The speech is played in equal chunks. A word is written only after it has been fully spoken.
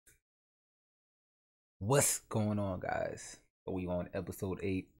What's going on, guys? We on episode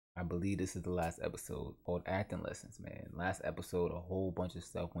 8. I believe this is the last episode called acting lessons, man. Last episode, a whole bunch of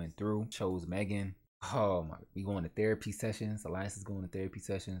stuff went through. Chose Megan. Oh my, we going to therapy sessions. Elias is going to therapy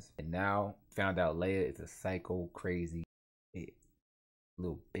sessions. And now found out Leia is a psycho crazy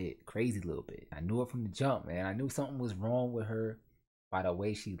crazy little bit. I knew it from the jump, man. I knew something was wrong with her by the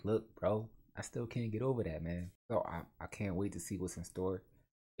way she looked, bro. I still can't get over that, man. So I can't wait to see what's in store.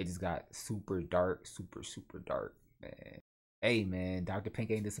 It just got super dark, super dark, man. Hey, man, Dr.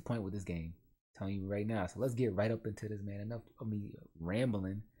 Pink ain't disappointed with this game. I'm telling you right now. So let's get right up into this, man. Enough of me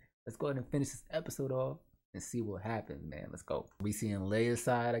rambling. Let's go ahead and finish this episode off and see what happens, man. Let's go. We seeing Leia's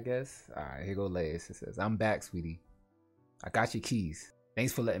side, I guess. All right, here go Leia. She says, "I'm back, sweetie. I got your keys.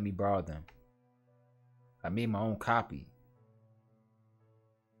 Thanks for letting me borrow them. I made my own copy."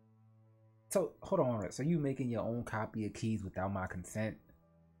 So, hold on. So you making your own copy of keys without my consent?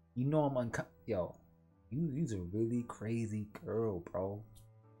 You know I'm yo, you's a really crazy girl, bro.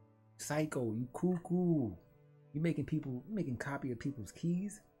 Psycho, you cuckoo. You making copy of people's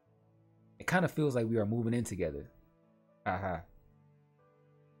keys? It kind of feels like we are moving in together. Haha.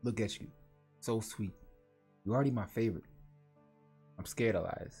 Look at you. So sweet. You're already my favorite. I'm scared,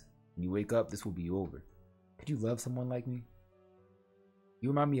 Elias. When you wake up, this will be over. Could you love someone like me?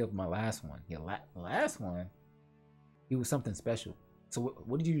 You remind me of my last one. Your last one? He was something special. So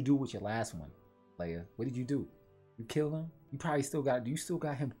what did you do with your last one, Leia? What did you do? You kill him? You probably still got. Do you still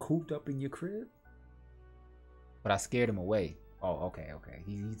got him cooped up in your crib? But I scared him away. Oh, okay.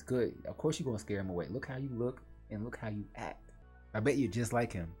 He's good. Of course you're gonna scare him away. Look how you look and look how you act. I bet you're just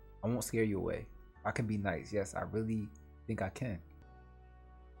like him. I won't scare you away. I can be nice. Yes, I really think I can.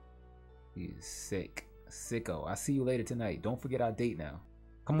 He's sick. Sicko. I'll see you later tonight. Don't forget our date now.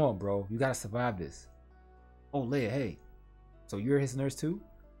 Come on, bro. You gotta survive this. Oh, Leia, hey. So you're his nurse too?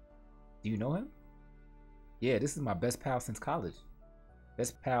 Do you know him? Yeah, this is my best pal since college.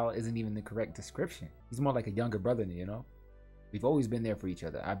 Best pal isn't even the correct description. He's more like a younger brother, you know? We've always been there for each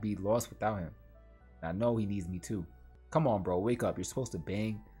other. I'd be lost without him. And I know he needs me too. Come on, bro. Wake up. You're supposed to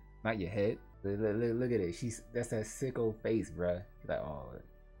bang, not your head. Look at it. That's that sicko face, bruh. Like, oh,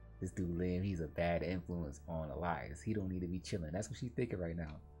 this dude Liam, he's a bad influence on Elias. He don't need to be chilling. That's what she's thinking right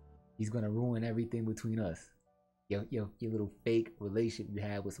now. He's gonna ruin everything between us. Your little fake relationship you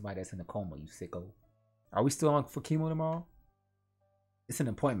had with somebody that's in a coma, you sicko. Are we still on for chemo tomorrow? It's an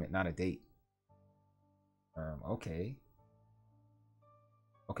appointment, not a date. Okay.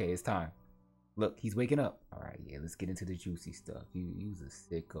 Okay, it's time. Look, he's waking up. Alright, yeah, let's get into the juicy stuff. You's a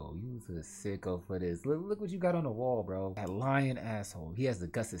sicko. You's a sicko for this. Look what you got on the wall, bro. That lying asshole. He has the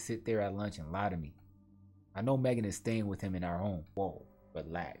guts to sit there at lunch and lie to me. I know Megan is staying with him in our home. Whoa,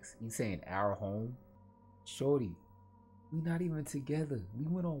 relax. You saying our home? Shorty, we not even together. We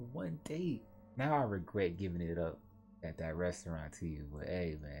went on one date. Now I regret giving it up at that restaurant to you. But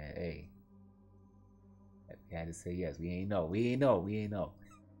hey, man, hey. We had to say yes. We ain't know.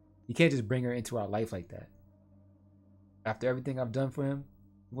 You can't just bring her into our life like that. After everything I've done for him,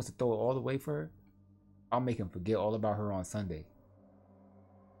 he wants to throw it all away for her. I'll make him forget all about her on Sunday.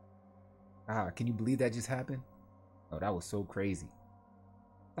 Can you believe that just happened? Oh, that was so crazy.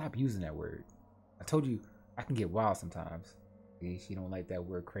 Stop using that word. I told you I can get wild sometimes. See, she don't like that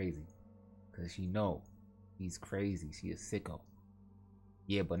word crazy. Cause she know he's crazy. She is sicko.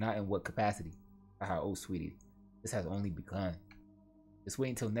 Yeah, but not in what capacity. Oh, sweetie. This has only begun. Just wait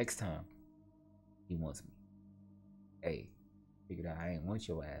until next time he wants me. Hey, figured out I ain't want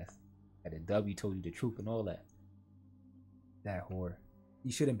your ass. At the W told you the truth and all that. That whore.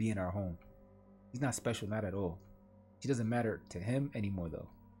 He shouldn't be in our home. He's not special, not at all. She doesn't matter to him anymore though.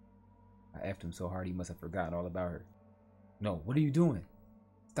 I effed him so hard he must have forgotten all about her. No, what are you doing?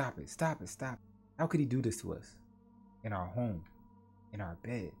 Stop it. How could he do this to us? In our home. In our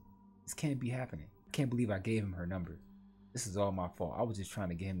bed. This can't be happening. I can't believe I gave him her number. This is all my fault. I was just trying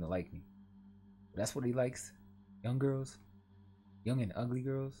to get him to like me. But that's what he likes? Young girls? Young and ugly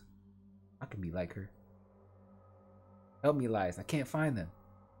girls? I can be like her. Help me, Elias. I can't find them.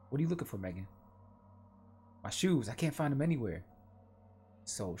 What are you looking for, Megan? My shoes. I can't find them anywhere.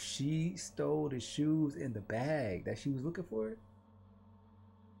 So she stole the shoes in the bag that she was looking for?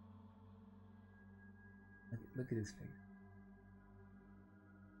 Look at his face.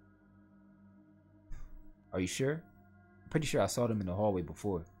 Are you sure? I'm pretty sure I saw them in the hallway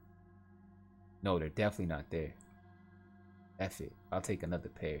before. No, they're definitely not there. F it. I'll take another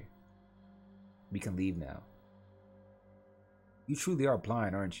pair. We can leave now. You truly are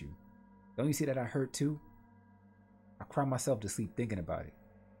blind, aren't you? Don't you see that I hurt too? I cry myself to sleep thinking about it.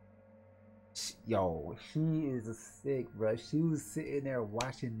 Yo, she is a sick, bro. She was sitting there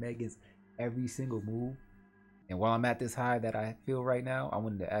watching Megan's every single move. And while I'm at this high that I feel right now, I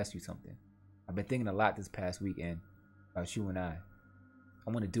wanted to ask you something. I've been thinking a lot this past weekend about you and I.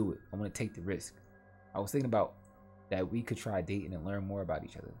 I want to do it. I want to take the risk. I was thinking about that we could try dating and learn more about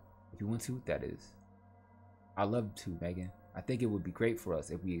each other. If you want to, that is. I'd love to, Megan. I think it would be great for us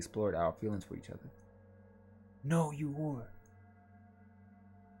if we explored our feelings for each other. No, you whore.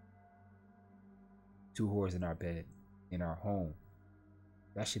 Two whores in our bed, in our home.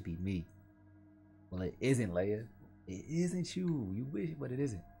 That should be me. Well, it isn't, Leia. It isn't you. You wish, but it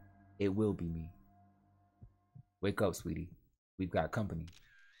isn't. It will be me. Wake up, sweetie. We've got company.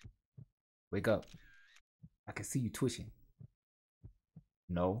 Wake up. I can see you twitching.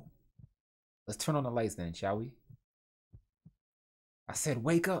 No. Let's turn on the lights then, shall we? I said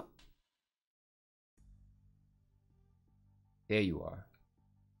wake up. There you are.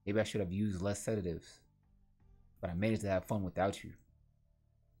 Maybe I should have used less sedatives. But I managed to have fun without you.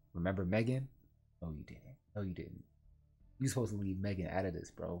 Remember Megan? No, you didn't. No, you didn't. You supposed to leave Megan out of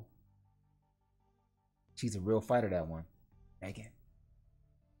this, bro. She's a real fighter, that one. Megan.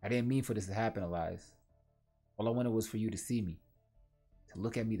 I didn't mean for this to happen, Elias. All I wanted was for you to see me. To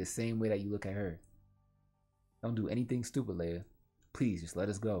look at me the same way that you look at her. Don't do anything stupid, Leia. Please, just let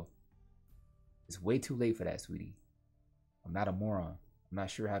us go. It's way too late for that, sweetie. I'm not a moron. I'm not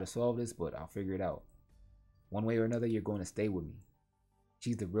sure how to solve this, but I'll figure it out. One way or another, you're going to stay with me.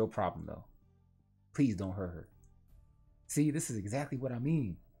 She's the real problem, though. Please don't hurt her. See, this is exactly what I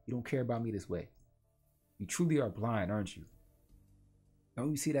mean. You don't care about me this way. You truly are blind, aren't you?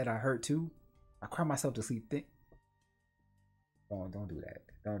 Don't you see that I hurt too? I cry myself to sleep thick. Don't do that.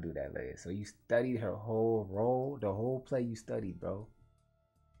 Don't do that, Leia. So you studied her whole role, the whole play you studied, bro.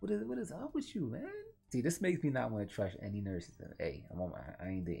 What is up with you, man? See, this makes me not want to trust any nurses. Hey, I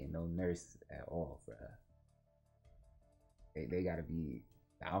ain't dating no nurse at all, bro. They gotta be.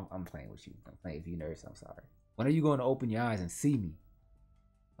 I'm playing with you. I'm playing with you, nurse. I'm sorry. When are you going to open your eyes and see me,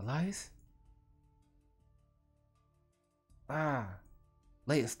 Elias?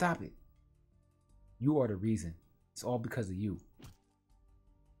 Leia, stop it. You are the reason. It's all because of you.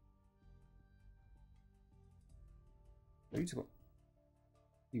 Are you just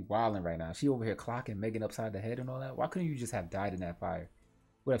be wilding right now? She over here clocking Megan upside the head and all that. Why couldn't you just have died in that fire?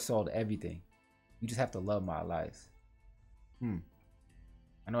 Would have solved everything. You just have to love my Elias.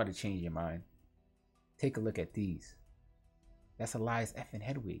 I know how to change your mind. Take a look at these. That's Elias effing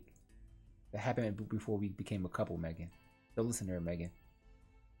Hedwig. That happened before we became a couple, Megan. Don't listen to her, Megan.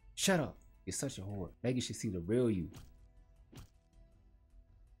 Shut up. You're such a whore. Megan should see the real you.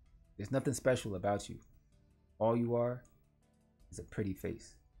 There's nothing special about you. All you are is a pretty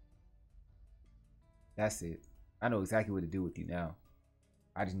face. That's it. I know exactly what to do with you now.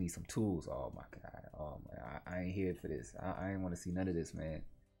 I just need some tools. Oh my God. Oh man, I ain't here for this. I ain't want to see none of this, man.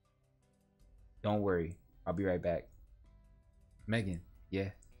 Don't worry. I'll be right back. Megan, yeah?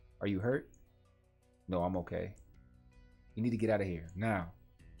 Are you hurt? No, I'm okay. You need to get out of here. Now.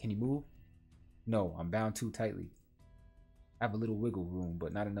 Can you move? No, I'm bound too tightly. I have a little wiggle room,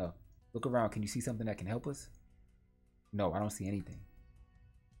 but not enough. Look around. Can you see something that can help us? No, I don't see anything.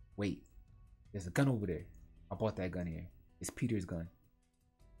 Wait. There's a gun over there. I bought that gun here. It's Peter's gun.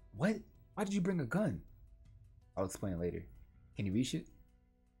 What? Why did you bring a gun? I'll explain later. Can you reach it?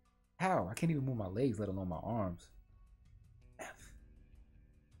 How? I can't even move my legs, let alone my arms. F.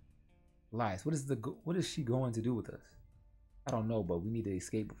 Elias, what is she going to do with us? I don't know, but we need to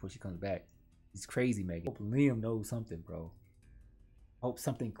escape before she comes back. It's crazy, Megan. Hope Liam knows something, bro. Hope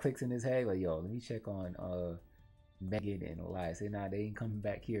something clicks in his head. Like, yo, let me check on Megan and Elias. They ain't coming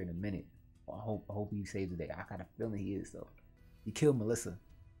back here in a minute. I hope he saves the day. I got a feeling he is, though. He killed Melissa.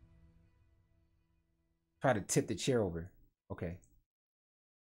 Try to tip the chair over. Okay.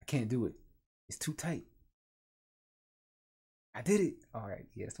 I can't do it. It's too tight. I did it. All right.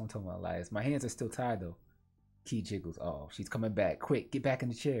 Yeah, that's what I'm talking about, Elias. My hands are still tied, though. Key jiggles. Oh, she's coming back. Quick, get back in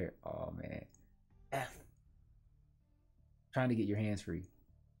the chair. Oh, man. F. Trying to get your hands free.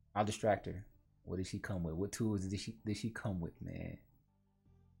 I'll distract her. What did she come with? What tools did she come with, man?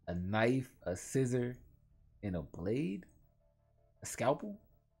 A knife, a scissor, and a blade? A scalpel?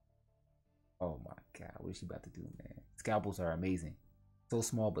 Oh my God, what is she about to do, man? Scalpels are amazing. So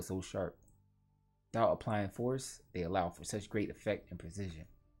small but so sharp. Without applying force, they allow for such great effect and precision.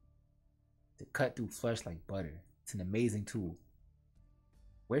 To cut through flesh like butter. It's an amazing tool.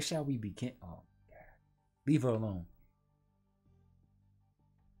 Where shall we begin? Oh my God. Leave her alone.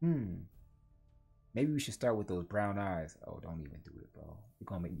 Maybe we should start with those brown eyes. Oh, don't even do it, bro. You're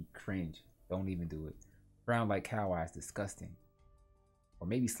gonna make me cringe. Don't even do it. Brown like cow eyes, disgusting. Or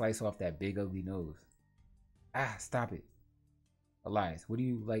maybe slice off that big ugly nose. Ah, stop it. Elias, what do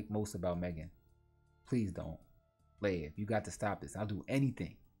you like most about Megan? Please don't. Leia, you got to stop this. I'll do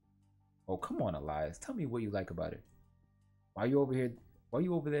anything. Oh, come on, Elias. Tell me what you like about her. Why you over here? Why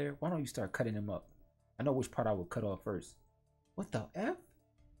you over there? Why don't you start cutting him up? I know which part I would cut off first. What the F?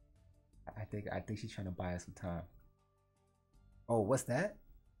 I think she's trying to buy us some time. Oh, what's that?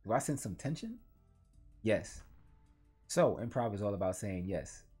 Do I sense some tension? Yes. So, improv is all about saying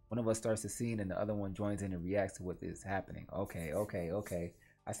yes. One of us starts the scene and the other one joins in and reacts to what is happening. Okay.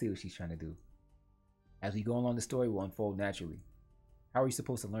 I see what she's trying to do. As we go along, the story will unfold naturally. How are you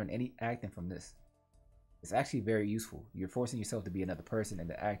supposed to learn any acting from this? It's actually very useful. You're forcing yourself to be another person and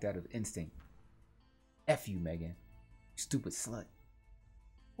to act out of instinct. F you, Megan. You stupid slut.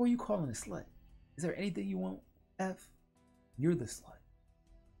 Who are you calling a slut? Is there anything you won't F? You're the slut.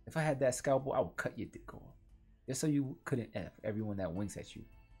 If I had that scalpel, I would cut your dick off. Just so you couldn't F everyone that winks at you.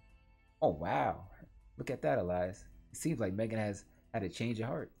 Oh, wow. Look at that, Elias. It seems like Megan has had a change of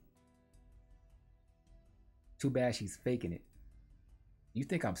heart. Too bad she's faking it. You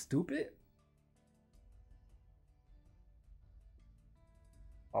think I'm stupid?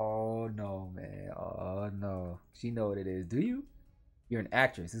 Oh, no, man. Oh, no. She know what it is. Do you? You're an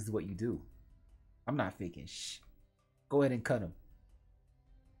actress. This is what you do. I'm not faking. Shh. Go ahead and cut him.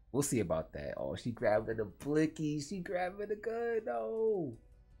 We'll see about that. Oh, she grabbed the blicky. She grabbed the gun. No.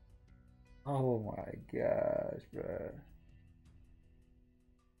 Oh my gosh, bro.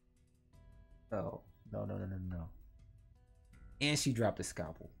 No. No. And she dropped the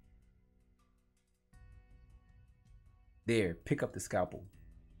scalpel. There, pick up the scalpel.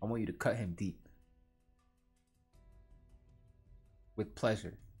 I want you to cut him deep. With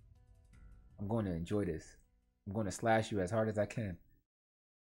pleasure. I'm going to enjoy this. I'm going to slash you as hard as I can.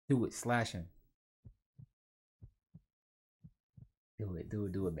 Do it, slash him. Do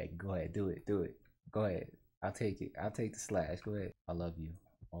it, Megan. Go ahead, do it. Go ahead. I'll take it. I'll take the slash. Go ahead. I love you.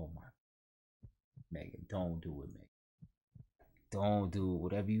 Oh my. Megan, don't do it, Megan. Don't do it.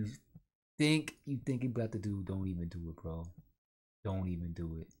 Whatever you think you're about to do, don't even do it, bro. Don't even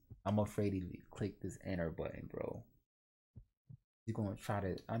do it. I'm afraid to click this enter button, bro. She's gonna try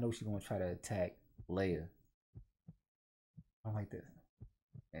to. I know she's gonna try to attack Leia. I don't like this.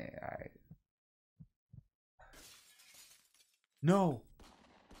 Man, alright. No.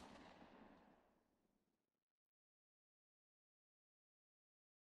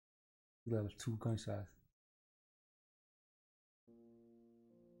 That was 2 gunshots.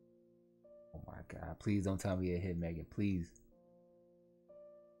 Oh my god. Please don't tell me it hit Megan. Please.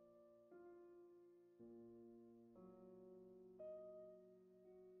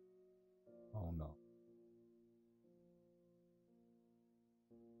 Oh no.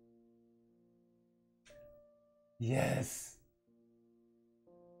 Yes.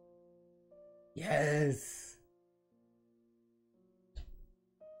 Yes.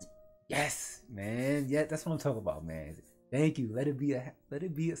 Yes, man. Yeah, that's what I'm talking about, man. Thank you. Let it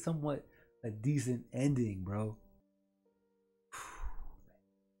be a somewhat a decent ending, bro.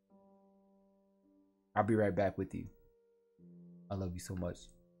 I'll be right back with you. I love you so much.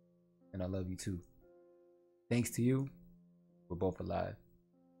 And I love you too. Thanks to you, we're both alive.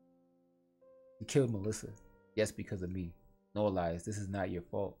 You killed Melissa. Yes, because of me. No lies, this is not your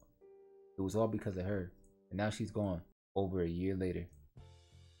fault. It was all because of her. And now she's gone. Over a year later.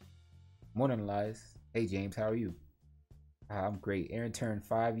 Morning, Elias. Hey, James, how are you? I'm great. Erin turned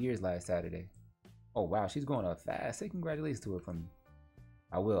 5 years last Saturday. Oh, wow, she's going up fast. Say congratulations to her from me.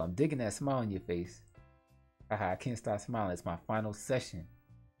 I will. I'm digging that smile on your face. Haha, I can't stop smiling. It's my final session.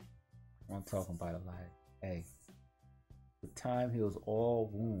 I'm talking about Elias. Hey, the time heals all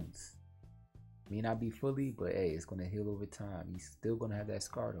wounds. May not be fully, but hey, it's going to heal over time. He's still going to have that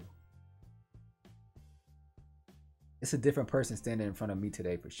scar, though. It's a different person standing in front of me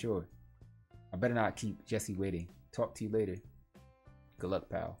today, for sure. I better not keep Jesse waiting. Talk to you later. Good luck,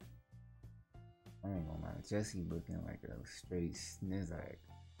 pal. I ain't gonna lie. Jesse looking like a straight snizag.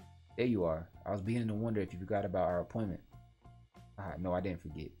 There you are. I was beginning to wonder if you forgot about our appointment. No, I didn't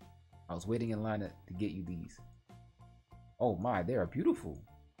forget. I was waiting in line to get you these. Oh my, they are beautiful.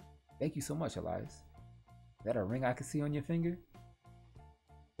 Thank you so much, Elias. Is that a ring I can see on your finger?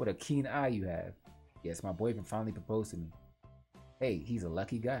 What a keen eye you have. Yes, my boyfriend finally proposed to me. Hey, he's a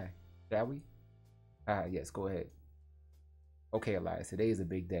lucky guy. Shall we? Yes, go ahead. Okay, Elias, today is a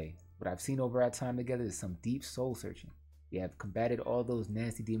big day. What I've seen over our time together is some deep soul searching. You have combated all those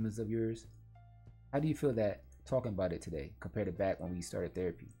nasty demons of yours. How do you feel that talking about it today compared to back when we started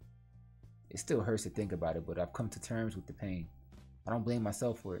therapy? It still hurts to think about it, but I've come to terms with the pain. I don't blame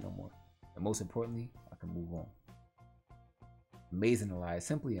myself for it no more. And most importantly, I can move on. Amazing, Elias.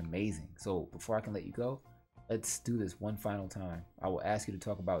 Simply amazing. So before I can let you go, Let's do this one final time. I will ask you to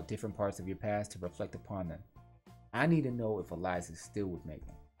talk about different parts of your past to reflect upon them. I need to know if Eliza is still with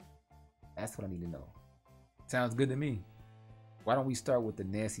Megan. That's what I need to know. Sounds good to me. Why don't we start with the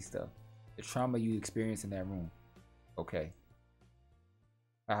nasty stuff? The trauma you experienced in that room. Okay.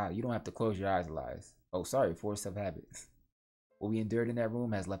 You don't have to close your eyes, Eliza. Oh, sorry, force of habits. What we endured in that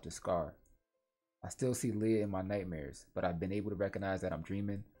room has left a scar. I still see Leah in my nightmares, but I've been able to recognize that I'm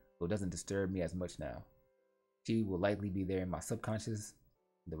dreaming, so it doesn't disturb me as much now. She will likely be there in my subconscious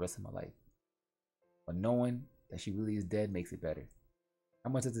the rest of my life. But knowing that she really is dead makes it better. How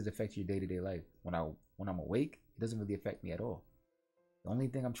much does it affect your day-to-day life? When I'm awake, it doesn't really affect me at all. The only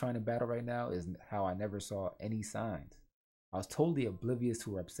thing I'm trying to battle right now is how I never saw any signs. I was totally oblivious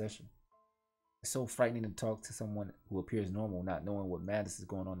to her obsession. It's so frightening to talk to someone who appears normal, not knowing what madness is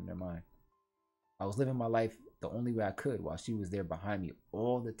going on in their mind. I was living my life the only way I could while she was there behind me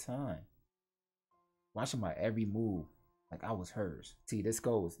all the time, watching my every move like I was hers. See, this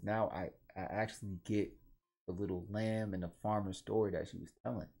goes. Now I actually get the little lamb and the farmer story that she was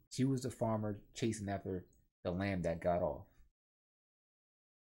telling. She was the farmer chasing after the lamb that got off.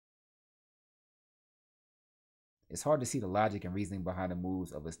 It's hard to see the logic and reasoning behind the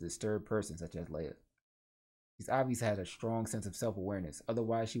moves of a disturbed person such as Leia. She's obviously had a strong sense of self-awareness,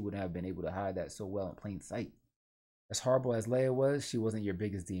 otherwise she wouldn't have been able to hide that so well in plain sight. As horrible as Leia was, she wasn't your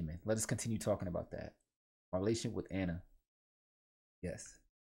biggest demon. Let us continue talking about that. My relationship with Anna. Yes,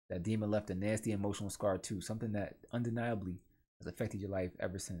 that demon left a nasty emotional scar too, something that undeniably has affected your life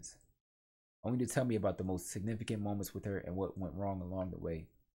ever since. I want you to tell me about the most significant moments with her and what went wrong along the way.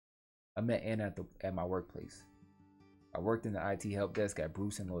 I met Anna at my workplace. I worked in the IT help desk at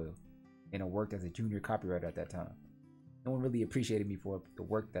Bruce and Loyal, and I worked as a junior copywriter at that time. No one really appreciated me for the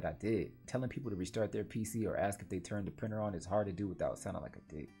work that I did. Telling people to restart their PC or ask if they turned the printer on is hard to do without sounding like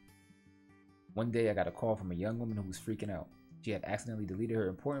a dick. One day I got a call from a young woman who was freaking out. She had accidentally deleted her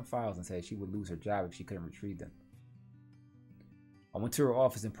important files and said she would lose her job if she couldn't retrieve them. I went to her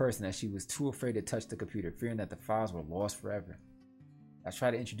office in person as she was too afraid to touch the computer, fearing that the files were lost forever. I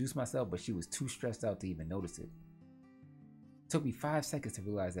tried to introduce myself, but she was too stressed out to even notice it. It took me 5 seconds to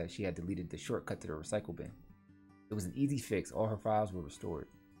realize that she had deleted the shortcut to the recycle bin. It was an easy fix. All her files were restored.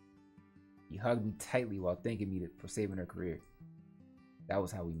 She hugged me tightly while thanking me for saving her career. That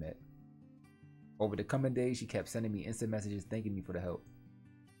was how we met. Over the coming days, she kept sending me instant messages thanking me for the help.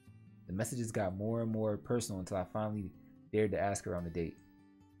 The messages got more and more personal until I finally dared to ask her on a date.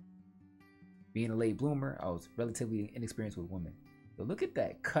 Being a late bloomer, I was relatively inexperienced with women. But look at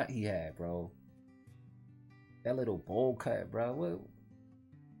that cut he had, bro. That little bowl cut, bro. What?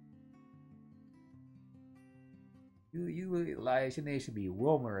 You like, your name should be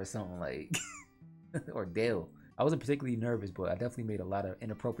Wilmer or something like, or Dale. I wasn't particularly nervous, but I definitely made a lot of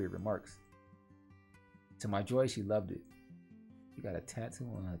inappropriate remarks. To my joy, she loved it. She got a tattoo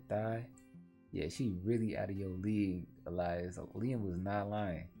on her thigh. Yeah, she really out of your league, Elias. Liam was not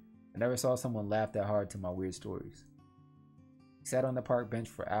lying. I never saw someone laugh that hard to my weird stories. We sat on the park bench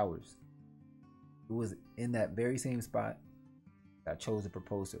for hours. It was in that very same spot that I chose to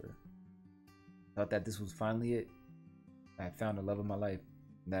propose to her. Thought that this was finally it. I had found the love of my life,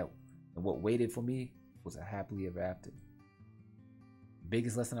 and what waited for me was a happily ever after. The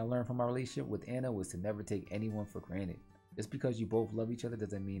biggest lesson I learned from my relationship with Anna was to never take anyone for granted. Just because you both love each other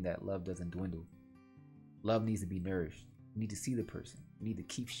doesn't mean that love doesn't dwindle. Love needs to be nourished. You need to see the person. You need to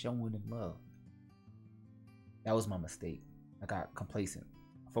keep showing them love. That was my mistake. I got complacent.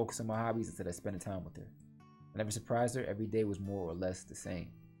 I focused on my hobbies instead of spending time with her. I never surprised her. Every day was more or less the same.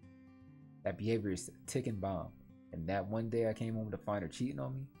 That behavior is a ticking bomb. And that one day I came home to find her cheating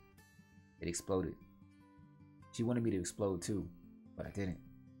on me, it exploded. She wanted me to explode too, but I didn't.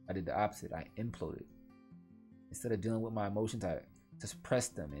 I did the opposite. I imploded. Instead of dealing with my emotions, I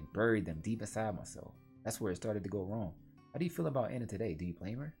suppressed them and buried them deep inside myself. That's where it started to go wrong. How do you feel about Anna today? Do you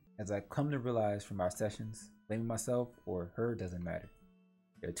blame her? As I come to realize from our sessions, blaming myself or her doesn't matter.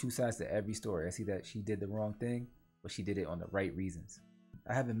 There are two sides to every story. I see that she did the wrong thing, but she did it on the right reasons.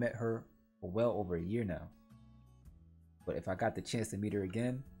 I haven't met her for well over a year now. But if I got the chance to meet her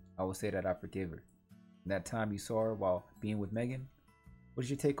again, I would say that I forgive her. And that time you saw her while being with Megan, what is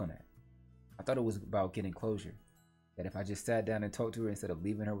your take on that? I thought it was about getting closure. That if I just sat down and talked to her instead of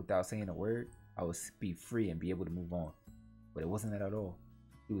leaving her without saying a word, I would be free and be able to move on. But it wasn't that at all.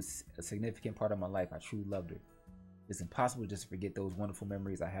 It was a significant part of my life. I truly loved her. It's impossible just to forget those wonderful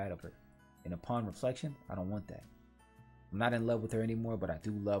memories I had of her. And upon reflection, I don't want that. I'm not in love with her anymore, but I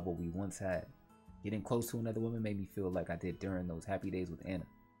do love what we once had. Getting close to another woman made me feel like I did during those happy days with Anna.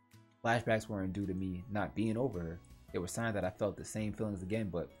 Flashbacks weren't due to me not being over her. They were signs that I felt the same feelings again,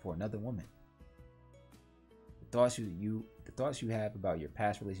 but for another woman. The thoughts you have about your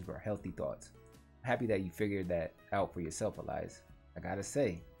past relationship are healthy thoughts. I'm happy that you figured that out for yourself, Elias. I gotta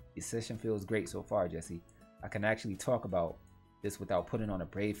say, this session feels great so far, Jesse. I can actually talk about this without putting on a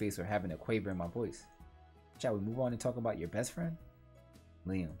brave face or having a quaver in my voice. Shall we move on and talk about your best friend?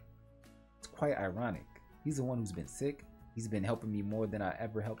 Liam. It's quite ironic. He's the one who's been sick. He's been helping me more than I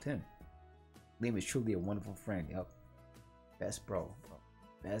ever helped him. Liam is truly a wonderful friend. Yep. Best bro.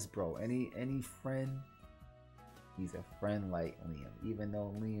 Best bro. Any friend, he's a friend like Liam. Even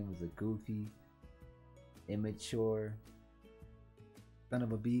though Liam is a goofy, immature son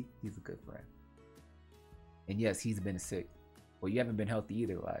of a bee, he's a good friend. And yes, he's been sick. Well, you haven't been healthy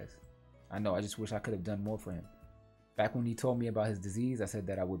either, Elias. I know, I just wish I could have done more for him. Back when he told me about his disease, I said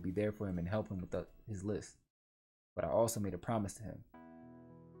that I would be there for him and help him with his list. But I also made a promise to him.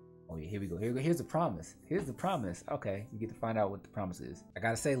 Oh yeah, here we go. Here's the promise. Here's the promise. Okay, you get to find out what the promise is. I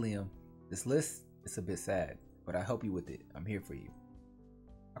gotta say, Liam, this list is a bit sad, but I'll help you with it. I'm here for you.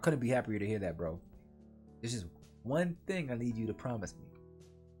 I couldn't be happier to hear that, bro. There's just one thing I need you to promise me.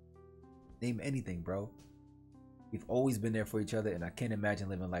 Name anything, bro. We've always been there for each other, and I can't imagine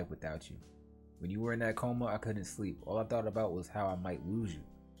living life without you. When you were in that coma, I couldn't sleep. All I thought about was how I might lose you.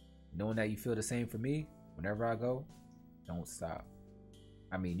 Knowing that you feel the same for me, whenever I go, don't stop.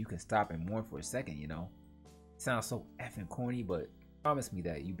 I mean, you can stop and mourn for a second, you know. It sounds so effing corny, but promise me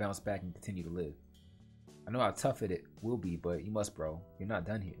that you bounce back and continue to live. I know how tough it will be, but you must, bro. You're not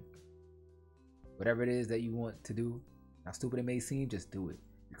done here. Whatever it is that you want to do, how stupid it may seem, just do it.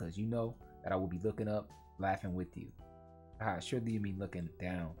 Because you know that I will be looking up, laughing with you. Surely you mean looking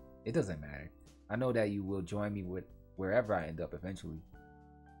down. It doesn't matter. I know that you will join me with wherever I end up eventually.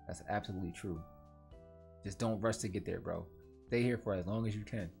 That's absolutely true. Just don't rush to get there, bro. Stay here for as long as you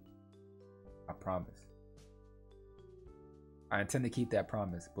can. I promise. I intend to keep that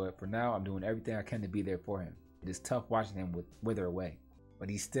promise, but for now, I'm doing everything I can to be there for him. It is tough watching him wither away, but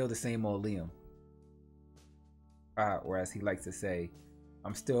he's still the same old Liam. Or as he likes to say,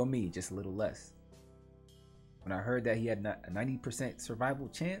 I'm still me, just a little less. When I heard that he had a 90% survival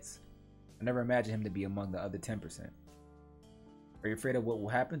chance, I never imagined him to be among the other 10%. Are you afraid of what will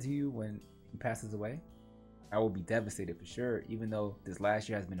happen to you when he passes away? I will be devastated for sure. Even though this last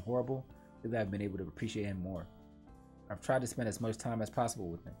year has been horrible, I feel that I've been able to appreciate him more. I've tried to spend as much time as possible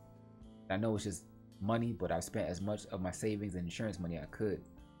with him. I know it's just money, but I've spent as much of my savings and insurance money I could,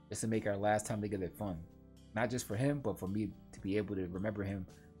 just to make our last time together fun. Not just for him, but for me to be able to remember him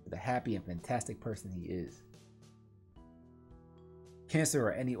for the happy and fantastic person he is. Cancer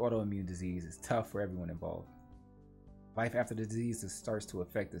or any autoimmune disease is tough for everyone involved. Life after the disease starts to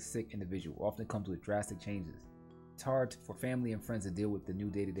affect the sick individual often comes with drastic changes. It's hard for family and friends to deal with the new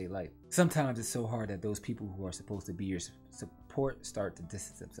day-to-day life. Sometimes it's so hard that those people who are supposed to be your support start to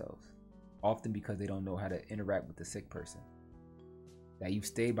distance themselves, often because they don't know how to interact with the sick person. That you've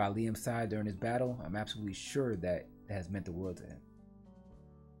stayed by Liam's side during his battle, I'm absolutely sure that it has meant the world to him.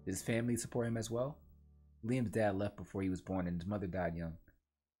 Did his family support him as well? Liam's dad left before he was born and his mother died young.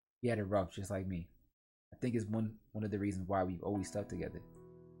 He had it rough just like me. I think it's one of the reasons why we've always stuck together.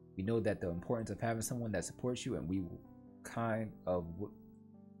 We know that the importance of having someone that supports you, and we kind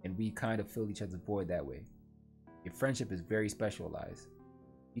of fill each other's void that way. Your friendship is very specialized.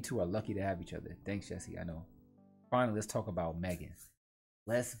 You two are lucky to have each other. Thanks, Jesse. I know. Finally, let's talk about Megan.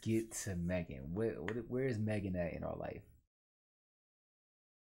 Let's get to Megan. Where is Megan at in our life?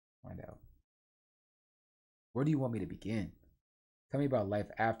 Find out. Where do you want me to begin? Tell me about life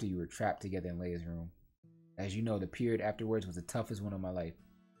after you were trapped together in Leia's room. As you know, the period afterwards was the toughest one of my life.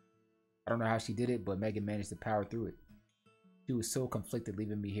 I don't know how she did it, but Megan managed to power through it. She was so conflicted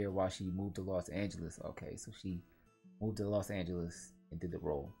leaving me here while she moved to Los Angeles. Okay, so she moved to Los Angeles and did the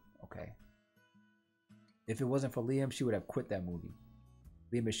role. Okay. If it wasn't for Liam, she would have quit that movie.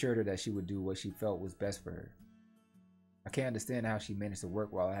 Liam assured her that she would do what she felt was best for her. I can't understand how she managed to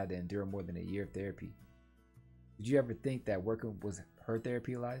work while I had to endure more than a year of therapy. Did you ever think that working was her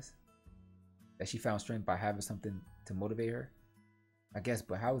therapy, Elias? That she found strength by having something to motivate her? I guess,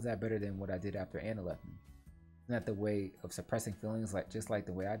 but how is that better than what I did after Anna left me? Isn't that the way of suppressing feelings, just like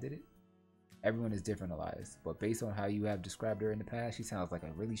the way I did it? Everyone is different, Elias, but based on how you have described her in the past, she sounds like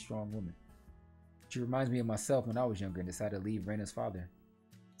a really strong woman. She reminds me of myself when I was younger and decided to leave Raina's father.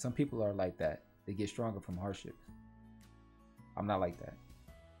 Some people are like that. They get stronger from hardships. I'm not like that.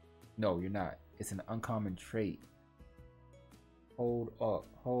 No, you're not. It's an uncommon trait. Hold up.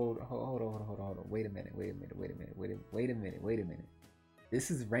 Hold on. Wait a minute. This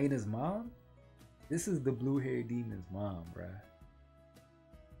is Raina's mom? This is the blue-haired demon's mom, bruh.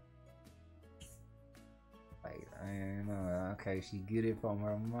 Like, I don't know. Okay, she get it from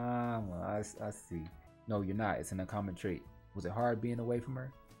her mama. I see. No, you're not. It's an uncommon trait. Was it hard being away from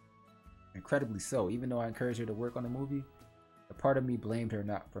her? Incredibly so. Even though I encouraged her to work on the movie, a part of me blamed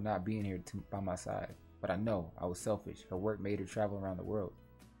her for not being here by my side. But I know I was selfish. Her work made her travel around the world.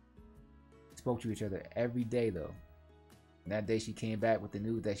 We spoke to each other every day though. And that day she came back with the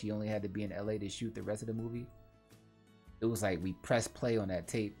news that she only had to be in LA to shoot the rest of the movie. It was like we pressed play on that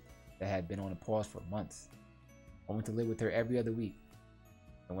tape that had been on a pause for months. I went to live with her every other week.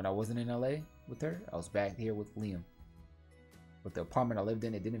 And when I wasn't in LA with her, I was back here with Liam. But the apartment I lived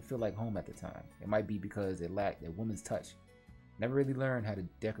in, it didn't feel like home at the time. It might be because it lacked a woman's touch. Never really learned how to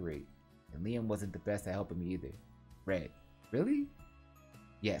decorate. And Liam wasn't the best at helping me either. Red. Really?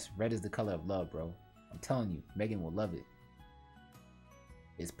 Yes, red is the color of love, bro. I'm telling you, Megan will love it.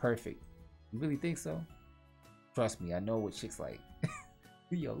 It's perfect. You really think so? Trust me, I know what chicks like.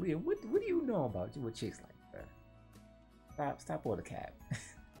 Yo, Liam, what do you know about what chicks like, bro? Stop all the cap.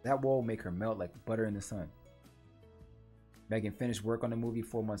 That wall will make her melt like butter in the sun. Megan finished work on the movie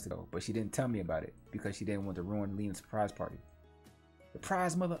 4 months ago, but she didn't tell me about it because she didn't want to ruin Liam's surprise party.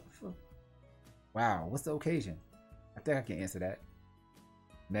 Surprise, motherfucker. Wow, what's the occasion? I think I can answer that.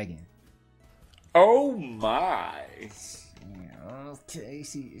 Megan. Oh my. Yeah, okay,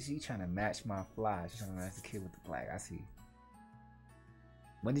 she trying to match my fly. She's trying to match the kid with the black. I see.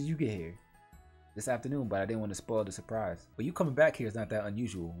 When did you get here? This afternoon, but I didn't want to spoil the surprise. But you coming back here is not that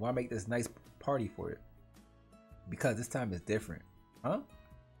unusual. Why make this nice party for it? Because this time is different. Huh?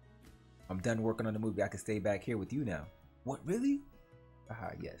 I'm done working on the movie. I can stay back here with you now. What, really?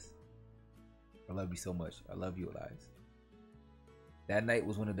 Haha, yes. I love you so much. I love you, Elias. That night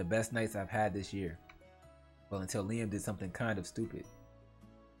was one of the best nights I've had this year. Well, until Liam did something kind of stupid.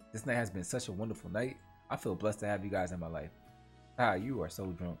 This night has been such a wonderful night. I feel blessed to have you guys in my life. Ah, you are so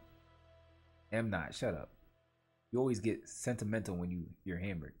drunk. Am not. Shut up. You always get sentimental when you're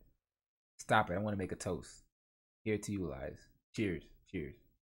hammered. Stop it. I want to make a toast. Here to you, Elias. Cheers. Cheers.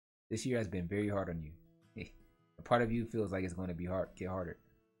 This year has been very hard on you. A part of you feels like it's going to get harder.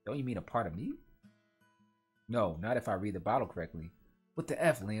 Don't you mean a part of me? No, not if I read the bottle correctly. What the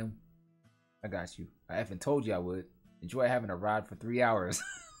F, Liam? I got you. I effing told you I would. Enjoy having a ride for 3 hours.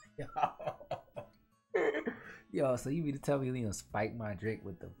 Yo, so you mean to tell me Liam spiked my drink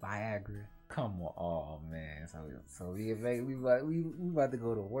with the Viagra? Come on, oh man. So yeah, man, we about to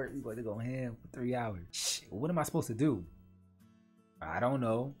go to work. We about to go ham for 3 hours. Shit, what am I supposed to do? I don't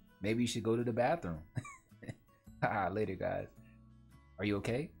know. Maybe you should go to the bathroom. Later, guys. Are you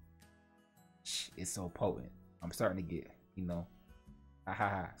okay? Shh, it's so potent. I'm starting to get,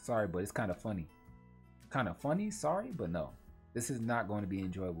 sorry, but it's kind of funny. Kind of funny? Sorry, but no. This is not going to be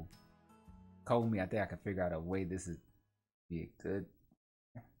enjoyable. Call me. I think I can figure out a way this is be good.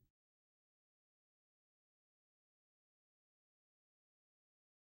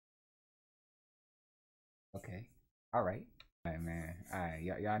 Okay. All right. All right, man. All right,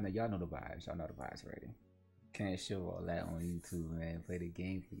 y'all know the vibes. Y'all know the vibes already. Can't show all that on YouTube, man. Play the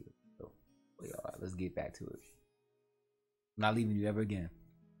game for you. So, y'all, let's get back to it. I'm not leaving you ever again.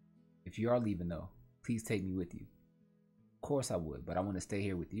 If you are leaving, though, please take me with you. Of course I would, but I want to stay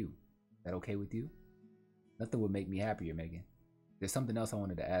here with you. Is that okay with you? Nothing would make me happier, Megan. There's something else I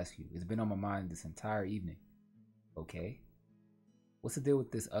wanted to ask you. It's been on my mind this entire evening. Okay. What's the deal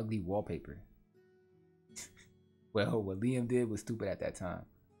with this ugly wallpaper? Well, what Liam did was stupid at that time,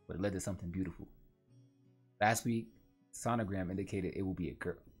 but it led to something beautiful. Last week, sonogram indicated it will be a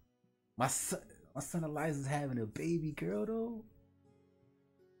girl. My son Eliza's having a baby girl though.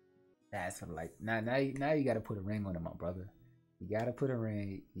 That's what now you gotta put a ring on it, my brother. You gotta put a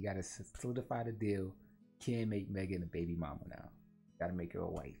ring. You gotta solidify the deal. Can't make Megan a baby mama now. Gotta make her a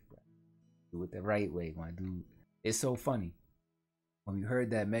wife, bro. Do it the right way, my dude. It's so funny. When we heard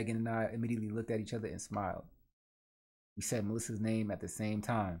that, Megan and I immediately looked at each other and smiled. We said Melissa's name at the same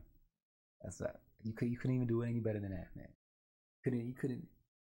time. That's you couldn't even do it any better than that, man. You couldn't.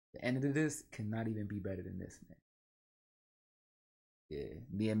 The end of this cannot even be better than this, man. Yeah,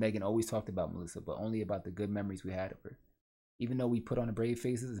 me and Megan always talked about Melissa, but only about the good memories we had of her. Even though we put on the brave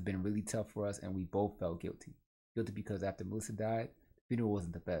faces, it's been really tough for us, and we both felt guilty. Guilty because after Melissa died, the funeral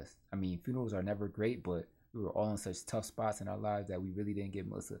wasn't the best. I mean, funerals are never great, but we were all in such tough spots in our lives that we really didn't give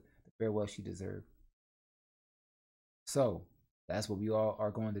Melissa the farewell she deserved. So, that's what we all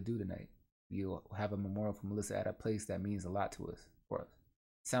are going to do tonight. We'll have a memorial for Melissa at a place that means a lot to us, for us.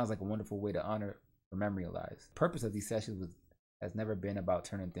 It sounds like a wonderful way to honor her memory alive. The purpose of these sessions has never been about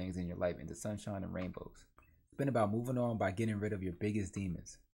turning things in your life into sunshine and rainbows. It's been about moving on by getting rid of your biggest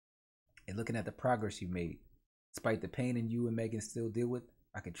demons and looking at the progress you made. Despite the pain in you and Megan still deal with,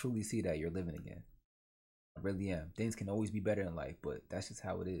 I can truly see that you're living again. I really am. Things can always be better in life, but that's just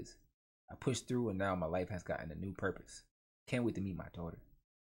how it is. I pushed through, and now my life has gotten a new purpose. Can't wait to meet my daughter.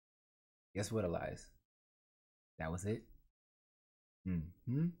 Guess what, Elias? That was it?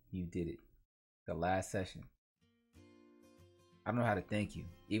 You did it. The last session. I don't know how to thank you.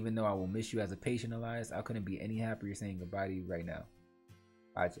 Even though I will miss you as a patient, Elias, I couldn't be any happier saying goodbye to you right now.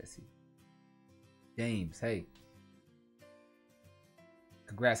 Bye, Jesse. James, hey.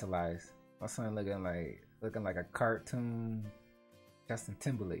 Congrats, Elias. My son looking like a cartoon Justin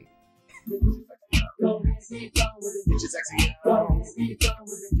Timberlake.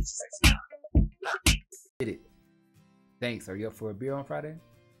 Did it. Thanks. Are you up for a beer on Friday?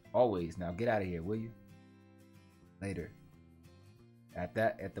 Always. Now get out of here, will you? Later. At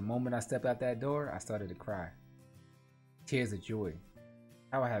the moment I stepped out that door, I started to cry. Tears of joy.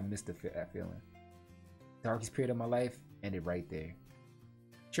 How I have missed that feeling. Darkest period of my life ended right there.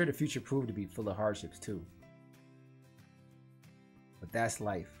 Sure, the future proved to be full of hardships too. But that's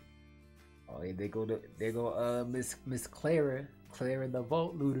life. Oh, there go Miss Clara the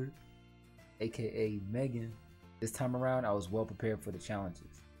Vault Looter, aka Megan. This time around, I was well prepared for the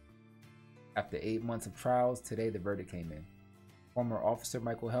challenges. After 8 months of trials, today the verdict came in. Former officer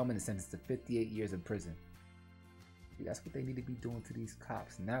Michael Hellman is sentenced to 58 years in prison. See, that's what they need to be doing to these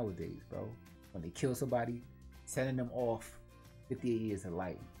cops nowadays, bro. When they kill somebody, sending them off 58 years of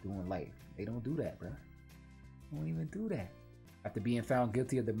life, doing life. They don't do that, bro. They don't even do that. After being found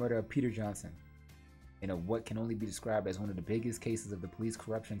guilty of the murder of Peter Johnson, and of what can only be described as one of the biggest cases of the police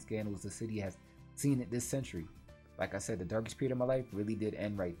corruption scandals the city has seen it this century. Like I said, the darkest period of my life really did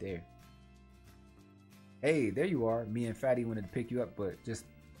end right there. Hey, there you are. Me and Fatty wanted to pick you up, but just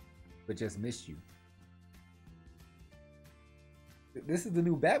missed you. This is the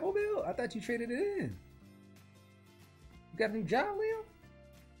new Batmobile? I thought you traded it in. You got a new job, Leo?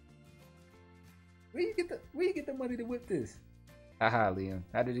 Where you get the money to whip this? Haha, Liam.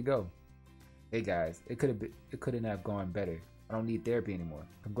 How did it go? Hey guys, it couldn't have gone better. I don't need therapy anymore.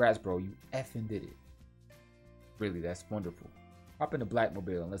 Congrats, bro. You effing did it. Really, that's wonderful. Hop in the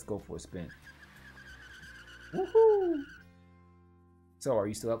Blackmobile and let's go for a spin. Woohoo! So, are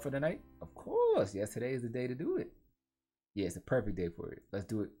you still up for the night? Of course. Yes, today is the day to do it. Yeah, it's a perfect day for it. Let's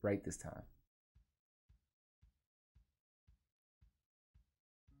do it right this time.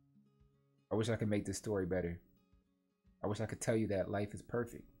 I wish I could make this story better. I wish I could tell you that life is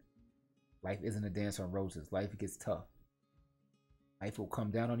perfect. Life isn't a dance on roses. Life gets tough. Life will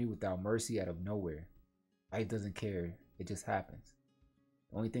come down on you without mercy out of nowhere. Life doesn't care. It just happens.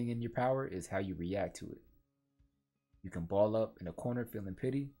 The only thing in your power is how you react to it. You can ball up in a corner feeling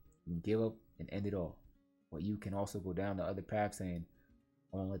pity. You can give up and end it all. But you can also go down the other path saying,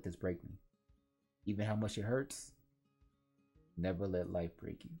 I won't let this break me. Even how much it hurts, never let life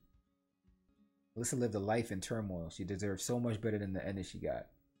break you. Alyssa lived a life in turmoil. She deserved so much better than the ending she got.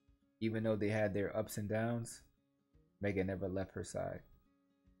 Even though they had their ups and downs, Megan never left her side.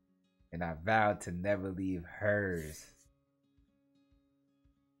 And I vowed to never leave hers.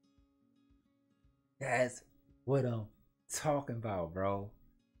 That's what I'm talking about, bro.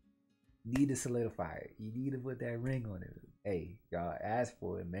 You need to solidify it. You need to put that ring on it. Hey, y'all asked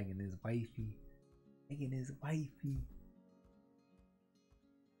for it. Megan is wifey. Megan is wifey.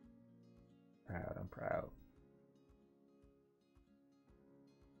 Proud, I'm proud.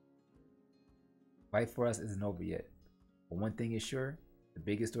 Life for us isn't over yet. But one thing is sure, the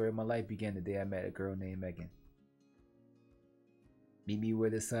biggest story of my life began the day I met a girl named Megan. Meet me where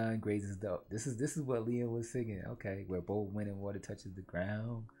the sun grazes the... This is what Liam was singing. Okay, where both wind and water touches the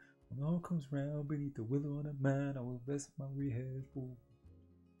ground. When all comes round beneath the willow on the mound, I will rest my weary head full.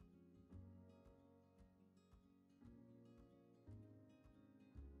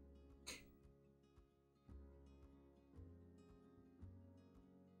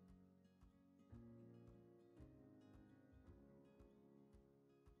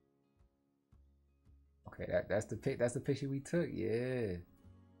 Okay, that's the picture we took. Yeah,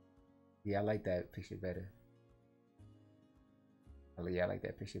 I like that picture better. Yeah, I like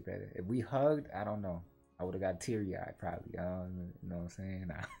that picture better. If we hugged, I don't know. I would have got teary-eyed probably. You know what I'm saying?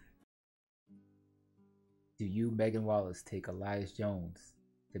 Nah. Do you, Megan Wallace, take Elias Jones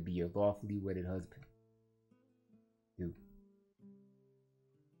to be your lawfully wedded husband? Do.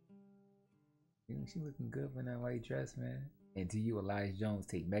 She looking good in that white dress, man. And do you, Elias Jones,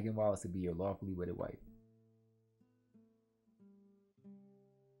 take Megan Wallace to be your lawfully wedded wife?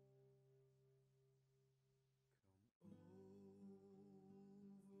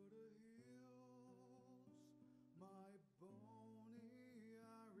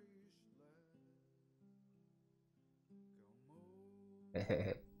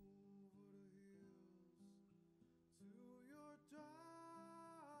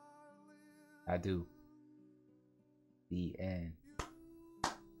 I do. The end.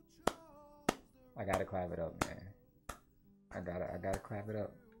 I gotta clap it up, man. I gotta clap it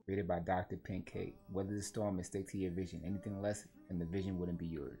up. Rated by Dr. Pinkcake. Weather the storm and stick to your vision. Anything less and the vision wouldn't be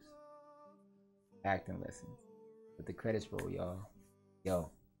yours. Acting lessons. Let the credits roll, y'all. Yo.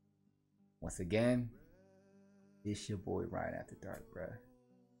 Once again, it's your boy Ryan After Dark, bruh.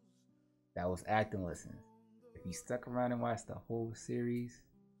 That was acting lessons. If you stuck around and watched the whole series,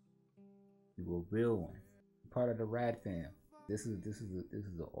 you were a real one. You're part of the Rad fam. This is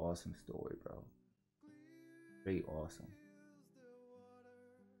an awesome story, bro. Very awesome.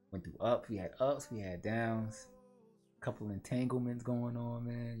 Went through ups, we had downs, couple entanglements going on,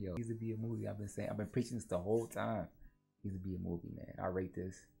 man. Yo, needs to be a movie. I've been preaching this the whole time. Needs to be a movie, man. I rate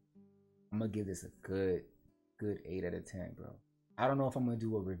this. I'm gonna give this a good 8 out of 10, bro. I don't know if I'm gonna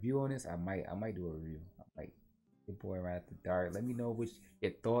do a review on this. I might do a review. Your boy Right After Dark. Let me know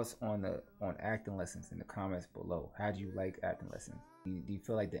your thoughts on acting lessons in the comments below. How'd you like acting lessons? Do you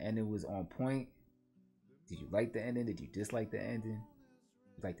feel like the ending was on point? Did you like the ending? Did you dislike the ending?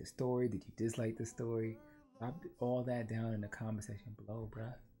 Did you like the story? Did you dislike the story? Drop all that down in the comment section below, bro.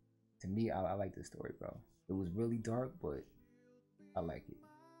 To me, I like this story, bro. It was really dark, but I like it.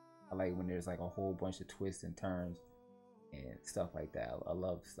 I like when there's like a whole bunch of twists and turns and stuff like that. I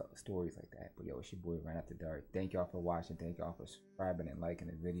love stories like that. But yo, it's your boy Right After Dark. Thank y'all for watching. Thank y'all for subscribing and liking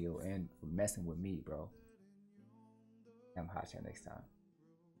the video and for messing with me, bro. I'm hot y'all next time.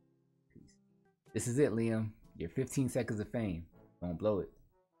 Peace. This is it, Liam. Your 15 seconds of fame. Don't blow it.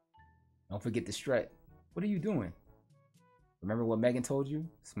 Don't forget to strut. What are you doing? Remember what Megan told you?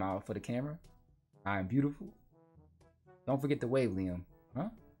 Smile for the camera. I am beautiful. Don't forget to wave, Liam. Huh?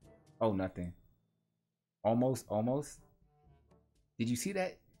 Oh, nothing. Almost. Did you see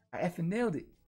that? I effing nailed it.